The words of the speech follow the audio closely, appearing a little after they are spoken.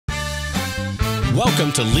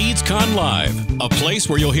Welcome to LEADSCON Live, a place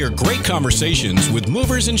where you'll hear great conversations with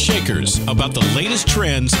movers and shakers about the latest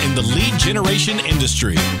trends in the lead generation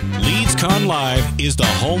industry. LEADSCON Live is the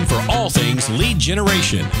home for all things lead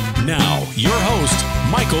generation. Now, your host,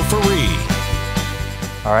 Michael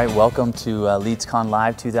Faree. All right, welcome to LEADSCON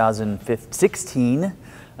Live 2016.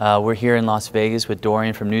 We're here in Las Vegas with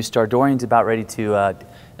Dorean from Neustar. Dorean's about ready to,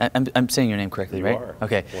 I'm saying your name correctly, right? You are.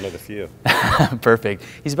 Okay. One of the few. Perfect.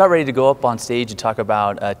 He's about ready to go up on stage and talk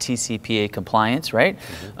about TCPA compliance, right?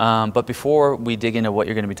 Mm-hmm. But before we dig into what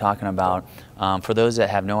you're going to be talking about, for those that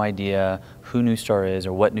have no idea who Neustar is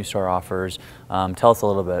or what Neustar offers, tell us a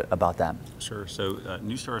little bit about that. Sure. So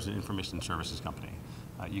Neustar is an information services company.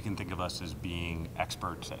 You can think of us as being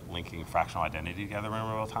experts at linking fractional identity together in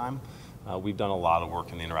real time. We've done a lot of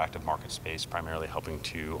work in the interactive market space, primarily helping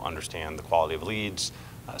to understand the quality of leads,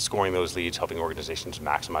 scoring those leads, helping organizations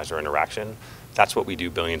maximize their interaction. That's what we do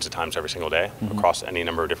billions of times every single day across any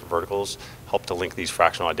number of different verticals, help to link these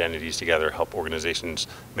fractional identities together, help organizations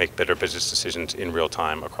make better business decisions in real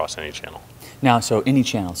time across any channel. Now, so any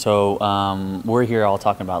channel. So we're here all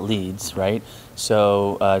talking about leads, right?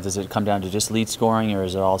 So does it come down to just lead scoring, or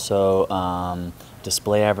is it also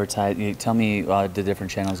display advertising? Tell me the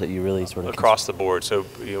different channels that you really sort of across the board. So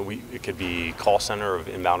it could be call center of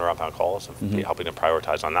inbound or outbound calls, helping to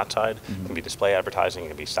prioritize on that side. It can be display advertising, it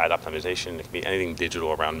can be site optimization, it can be anything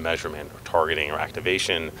digital around measurement or targeting or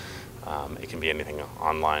activation. It can be anything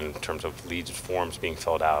online in terms of leads forms being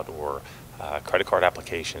filled out, or credit card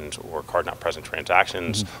applications, or card not present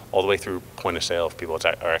transactions, all the way through point of sale if people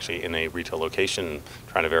are actually in a retail location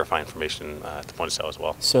trying to verify information at the point of sale as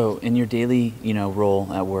well. So in your daily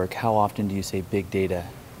role at work, how often do you say big data?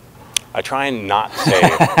 I try and not say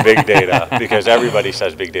big data because everybody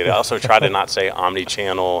says big data. I also try to not say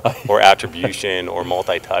omni-channel or attribution or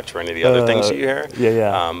multi-touch or any of the other things that you hear.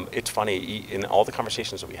 It's funny, in all the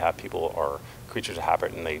conversations that we have, people are creatures of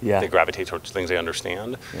habit and they gravitate towards things they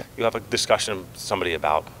understand. You have a discussion with somebody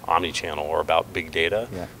about omni-channel or about big data.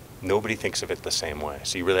 Nobody thinks of it the same way.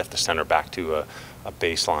 So you really have to center back to a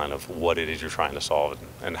baseline of what it is you're trying to solve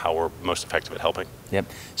and how we're most effective at helping. Yep.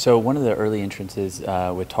 So one of the early entrances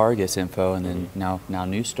with Targus Info and then now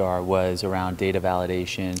Neustar was around data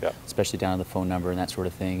validation, especially down to the phone number and that sort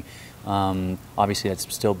of thing. Obviously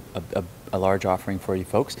that's still a large offering for you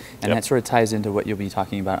folks, and that sort of ties into what you'll be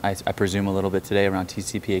talking about, I presume, a little bit today around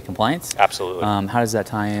TCPA compliance. Absolutely. How does that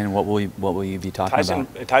tie in? What will you be talking about?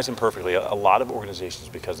 It ties in perfectly. A lot of organizations,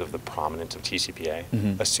 because of the prominence of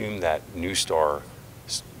TCPA, assume that Neustar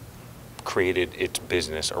created its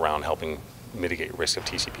business around helping mitigate risk of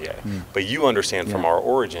TCPA. But you understand from our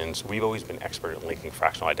origins, we've always been expert at linking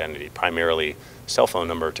fractional identity, primarily cell phone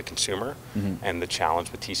number to consumer. And the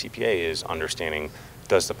challenge with TCPA is understanding,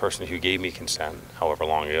 does the person who gave me consent, however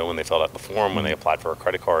long ago, when they filled out the form, when they applied for a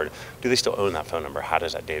credit card, do they still own that phone number? How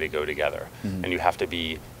does that data go together? And you have to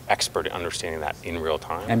be expert at understanding that in real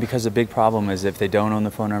time. And because the big problem is if they don't own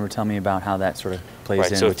the phone number, tell me about how that sort of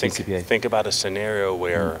plays in with TCPA. Think about a scenario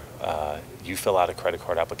where you fill out a credit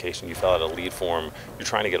card application, you fill out a lead form, you're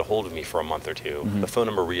trying to get a hold of me for a month or two, the phone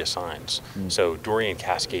number reassigns. So Dorean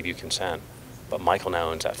Kass gave you consent, but Michael now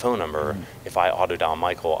owns that phone number. If I auto dial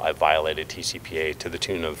Michael, I've violated TCPA to the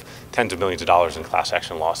tune of tens of millions of dollars in class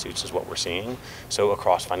action lawsuits is what we're seeing. So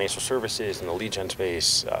across financial services, in the lead gen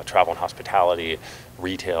space, travel and hospitality,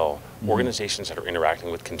 retail, organizations that are interacting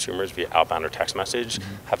with consumers via outbound or text message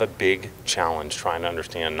have a big challenge trying to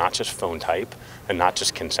understand not just phone type and not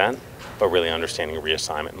just consent, but really understanding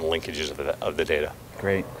reassignment and linkages of the data.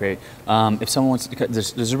 Great, great. If someone wants to,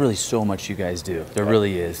 there's really so much you guys do. There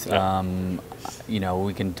really is.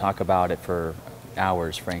 We can talk about it for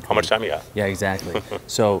hours, frankly. How much time you got? Yeah, exactly.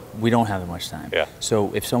 So we don't have that much time.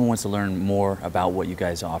 So if someone wants to learn more about what you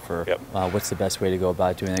guys offer, what's the best way to go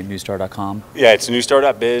about doing that? Neustar.com? Yeah, it's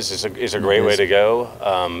neustar.biz is a great way to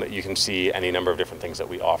go. You can see any number of different things that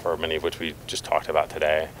we offer, many of which we just talked about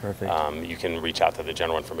today. Perfect. You can reach out to the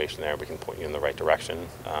general information there. We can point you in the right direction.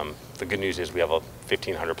 The good news is we have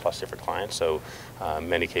 1,500 plus different clients, so in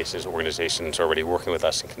many cases organizations are already working with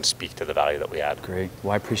us and can speak to the value that we add. Great.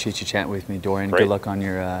 Well, I appreciate you chatting with me, Dorean. Good luck on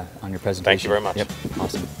your presentation. Thank you very much. Yep.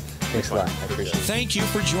 Awesome. Thanks a lot. I appreciate it. Thank you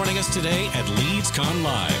for joining us today at LEADSCON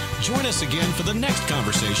Live. Join us again for the next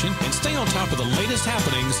conversation and stay on top of the latest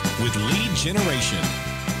happenings with lead generation.